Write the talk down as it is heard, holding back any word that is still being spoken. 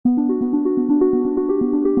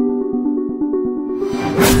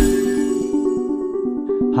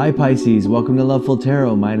Hi Pisces, welcome to Loveful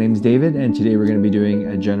Tarot. My name's David and today we're going to be doing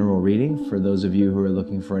a general reading for those of you who are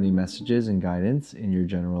looking for any messages and guidance in your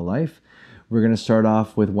general life. We're going to start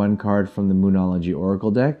off with one card from the Moonology Oracle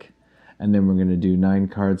deck, and then we're going to do 9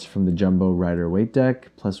 cards from the Jumbo Rider-Waite deck,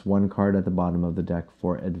 plus 1 card at the bottom of the deck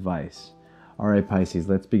for advice. Alright Pisces,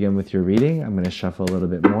 let's begin with your reading. I'm going to shuffle a little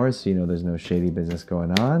bit more so you know there's no shady business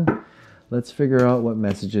going on. Let's figure out what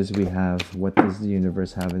messages we have. What does the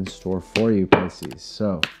universe have in store for you, Pisces?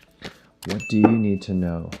 So, what do you need to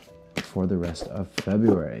know for the rest of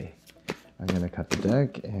February? I'm going to cut the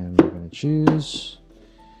deck and we're going to choose.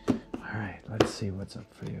 All right, let's see what's up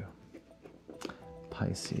for you.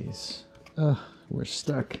 Pisces. We're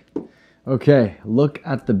stuck. Okay, look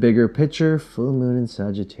at the bigger picture. Full moon in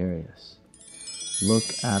Sagittarius. Look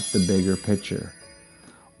at the bigger picture.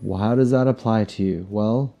 Well, how does that apply to you?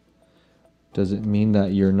 Well, does it mean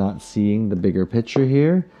that you're not seeing the bigger picture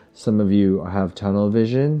here? Some of you have tunnel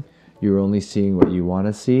vision. You're only seeing what you want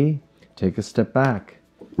to see. Take a step back.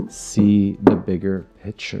 See the bigger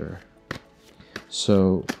picture.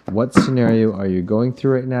 So what scenario are you going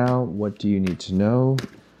through right now? What do you need to know?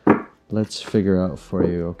 Let's figure out for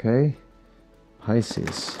you, okay?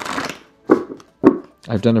 Pisces.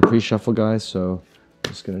 I've done a pre-shuffle, guys, so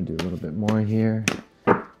I'm just going to do a little bit more here.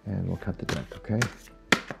 And we'll cut the deck, okay?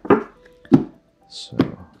 So,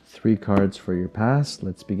 3 cards for your past.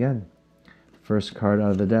 Let's begin. First card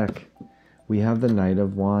out of the deck. We have the Knight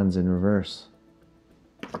of Wands in reverse.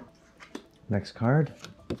 Next card.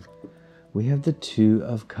 We have the 2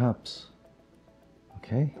 of Cups.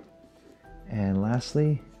 Okay. And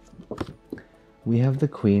lastly, we have the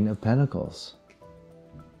Queen of Pentacles.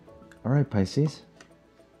 Alright, Pisces.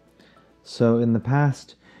 So, in the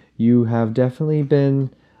past, you have definitely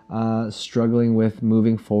been struggling with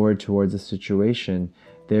moving forward towards a situation.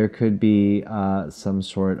 There could be some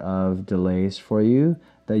sort of delays for you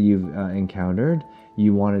that you've encountered.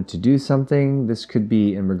 You wanted to do something. This could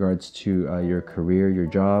be in regards to your career, your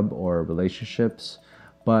job, or relationships.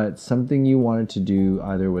 But something you wanted to do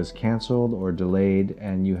either was canceled or delayed,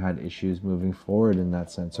 and you had issues moving forward in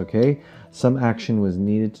that sense, okay? Some action was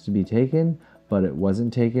needed to be taken, but it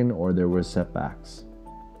wasn't taken, or there were setbacks.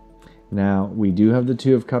 Now, we do have the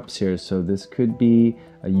 2 of Cups here, so this could be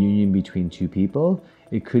a union between 2 people.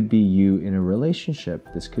 It could be you in a relationship.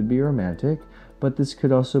 This could be romantic, but this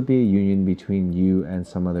could also be a union between you and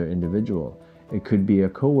some other individual. It could be a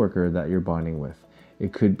coworker that you're bonding with.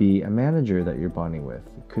 It could be a manager that you're bonding with.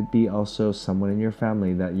 It could be also someone in your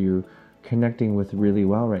family that you're connecting with really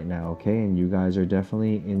well right now, okay? And you guys are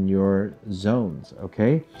definitely in your zones,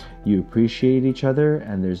 okay? You appreciate each other,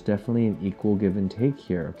 and there's definitely an equal give and take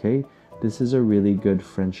here, okay? This is a really good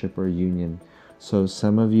friendship or union. So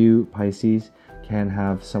some of you, Pisces, can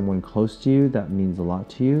have someone close to you that means a lot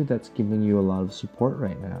to you, that's giving you a lot of support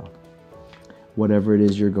right now. Whatever it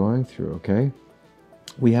is you're going through, okay?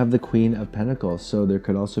 We have the Queen of Pentacles, so there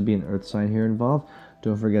could also be an earth sign here involved.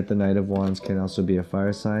 Don't forget the Knight of Wands can also be a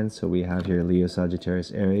fire sign. So we have here Leo,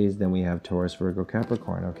 Sagittarius, Aries, then we have Taurus, Virgo,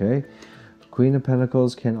 Capricorn, okay? Queen of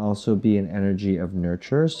Pentacles can also be an energy of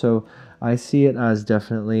nurture. So I see it as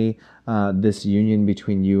definitely this union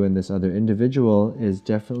between you and this other individual is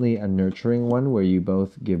definitely a nurturing one where you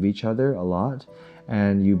both give each other a lot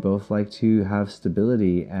and you both like to have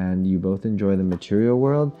stability and you both enjoy the material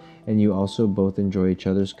world and you also both enjoy each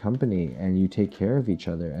other's company and you take care of each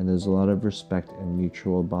other and there's a lot of respect and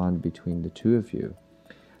mutual bond between the 2 of you.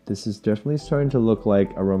 This is definitely starting to look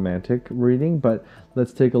like a romantic reading, but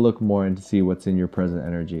let's take a look more and see what's in your present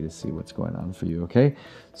energy to see what's going on for you, okay?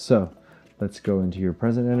 So, let's go into your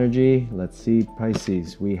present energy. Let's see,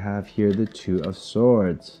 Pisces. We have here the 2 of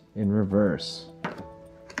Swords in reverse.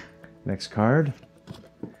 Next card.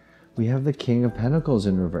 We have the King of Pentacles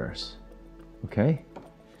in reverse, okay?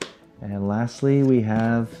 And lastly, we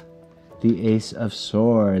have the Ace of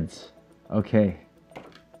Swords, okay?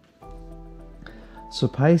 So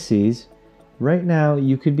Pisces, right now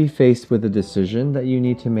you could be faced with a decision that you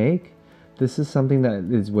need to make. This is something that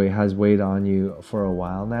has weighed on you for a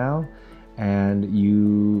while now, and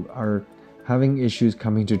you are having issues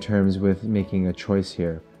coming to terms with making a choice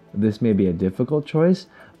here. This may be a difficult choice,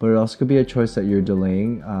 but it also could be a choice that you're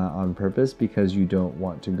delaying on purpose because you don't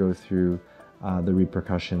want to go through the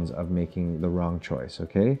repercussions of making the wrong choice,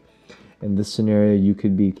 okay? In this scenario, you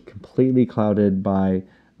could be completely clouded by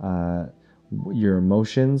your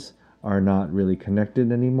emotions are not really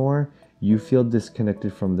connected anymore. You feel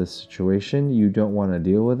disconnected from this situation. You don't want to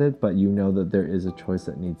deal with it, but you know that there is a choice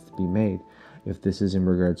that needs to be made. If this is in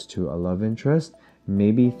regards to a love interest,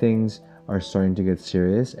 maybe things are starting to get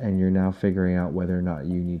serious, and you're now figuring out whether or not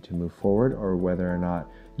you need to move forward or whether or not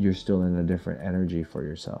you're still in a different energy for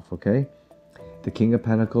yourself, okay? The King of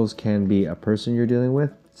Pentacles can be a person you're dealing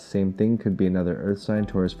with. Same thing, could be another earth sign,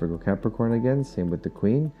 Taurus, Virgo, Capricorn again. Same with the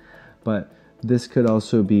Queen. But this could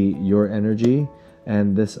also be your energy,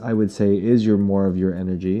 and this, I would say, is more of your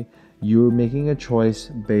energy. You're making a choice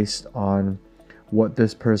based on what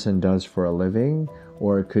this person does for a living,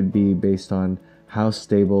 or it could be based on how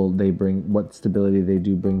stable they bring, what stability they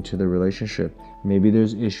do bring to the relationship. Maybe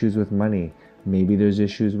there's issues with money. Maybe there's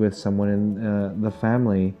issues with someone in the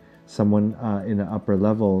family, someone in an upper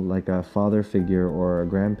level, like a father figure or a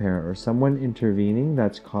grandparent, or someone intervening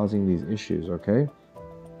that's causing these issues, okay?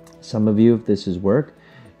 Some of you, if this is work,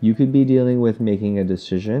 you could be dealing with making a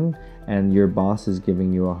decision and your boss is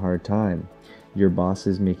giving you a hard time. Your boss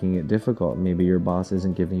is making it difficult. Maybe your boss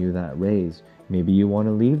isn't giving you that raise. Maybe you want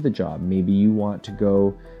to leave the job. Maybe you want to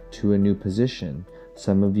go to a new position.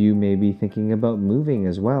 Some of you may be thinking about moving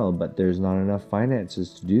as well, but there's not enough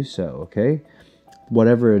finances to do so, okay?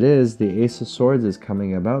 Whatever it is, the Ace of Swords is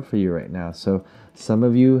coming about for you right now. So some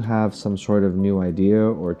of you have some sort of new idea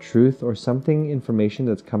or truth or something, information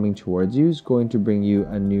that's coming towards you is going to bring you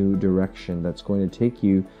a new direction that's going to take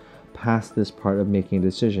you past this part of making a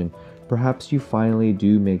decision. Perhaps you finally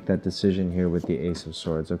do make that decision here with the Ace of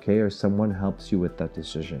Swords, okay? Or someone helps you with that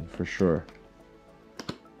decision, for sure.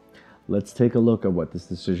 Let's take a look at what this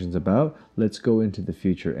decision's about. Let's go into the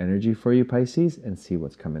future energy for you, Pisces, and see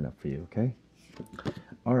what's coming up for you, okay?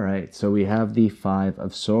 All right, so we have the Five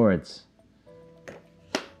of Swords.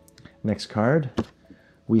 Next card,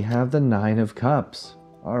 we have the Nine of Cups.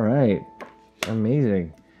 All right,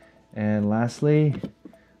 amazing. And lastly,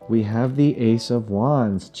 we have the Ace of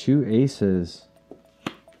Wands, 2 aces.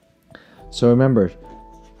 So remember,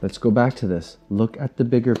 let's go back to this. Look at the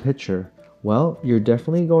bigger picture. Well, you're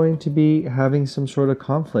definitely going to be having some sort of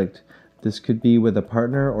conflict. This could be with a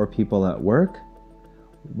partner or people at work.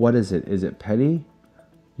 What is it? Is it petty?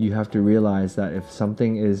 You have to realize that if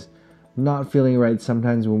something is not feeling right,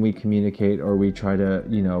 sometimes when we communicate or we try to,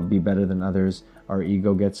 be better than others, our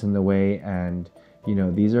ego gets in the way, and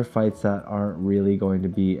these are fights that aren't really going to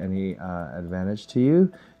be any advantage to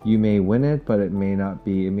you. You may win it, but it may not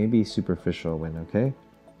be, it may be superficial win, okay?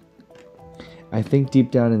 I think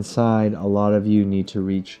deep down inside, a lot of you need to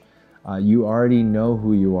reach, you already know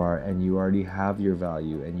who you are, and you already have your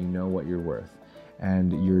value, and you know what you're worth.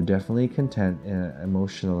 And you're definitely content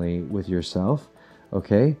emotionally with yourself,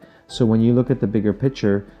 okay? So when you look at the bigger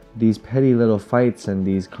picture, these petty little fights and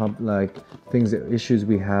these issues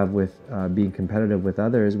we have with being competitive with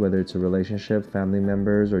others, whether it's a relationship, family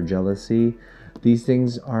members, or jealousy, these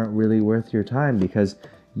things aren't really worth your time because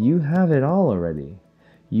you have it all already.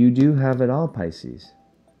 You do have it all, Pisces.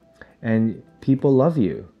 And people love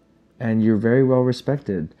you, and you're very well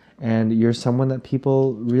respected, and you're someone that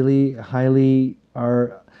people really highly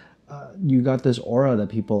are, you got this aura that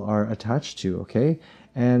people are attached to, okay?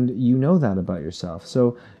 And you know that about yourself.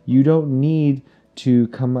 So you don't need to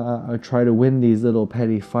come try to win these little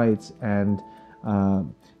petty fights and,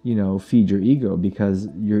 feed your ego, because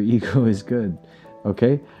your ego is good,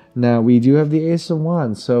 okay? Now, we do have the Ace of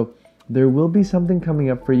Wands. So there will be something coming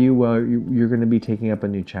up for you where you're going to be taking up a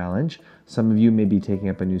new challenge. Some of you may be taking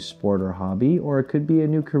up a new sport or hobby, or it could be a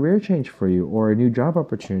new career change for you, or a new job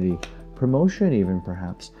opportunity, promotion even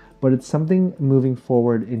perhaps. But it's something moving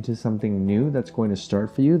forward into something new that's going to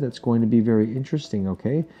start for you, that's going to be very interesting,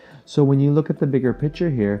 okay? So when you look at the bigger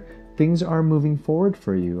picture here, things are moving forward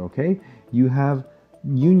for you, okay? You have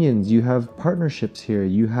unions, you have partnerships here,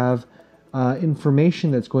 you have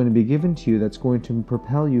information that's going to be given to you that's going to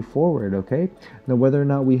propel you forward, okay? Now, whether or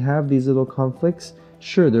not we have these little conflicts,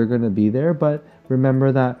 sure, they're going to be there, but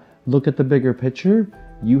remember that, look at the bigger picture.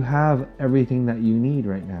 You have everything that you need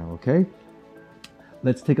right now, okay?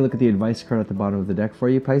 Let's take a look at the advice card at the bottom of the deck for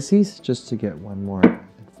you, Pisces. Just to get one more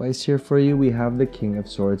advice here for you, we have the King of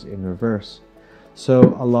Swords in reverse.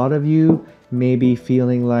 So a lot of you may be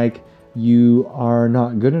feeling like you are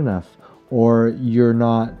not good enough, or you're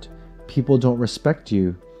not, people don't respect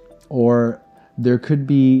you, or there could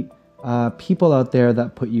be people out there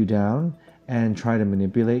that put you down and try to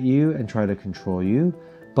manipulate you and try to control you.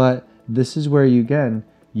 But this is where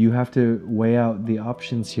you have to weigh out the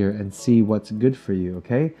options here and see what's good for you,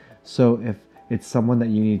 okay? So if it's someone that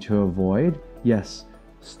you need to avoid, yes,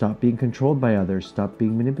 stop being controlled by others, stop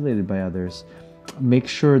being manipulated by others. Make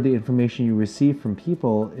sure the information you receive from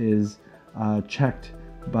people is checked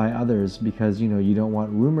by others, because you don't want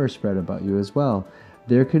rumors spread about you as well.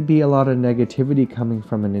 There could be a lot of negativity coming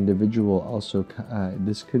from an individual also.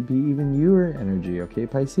 This could be even your energy, okay,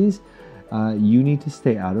 Pisces? you need to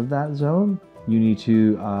stay out of that zone. You need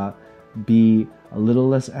to be a little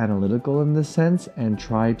less analytical in this sense and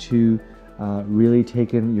try to really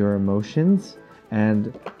take in your emotions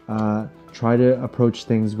and try to approach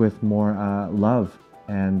things with more love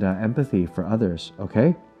and empathy for others,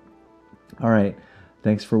 okay? All right.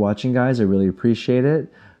 Thanks for watching, guys. I really appreciate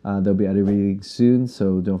it. There'll be other readings soon,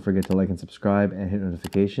 so don't forget to like and subscribe and hit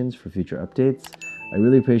notifications for future updates. I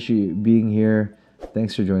really appreciate you being here.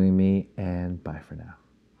 Thanks for joining me, and bye for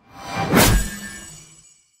now.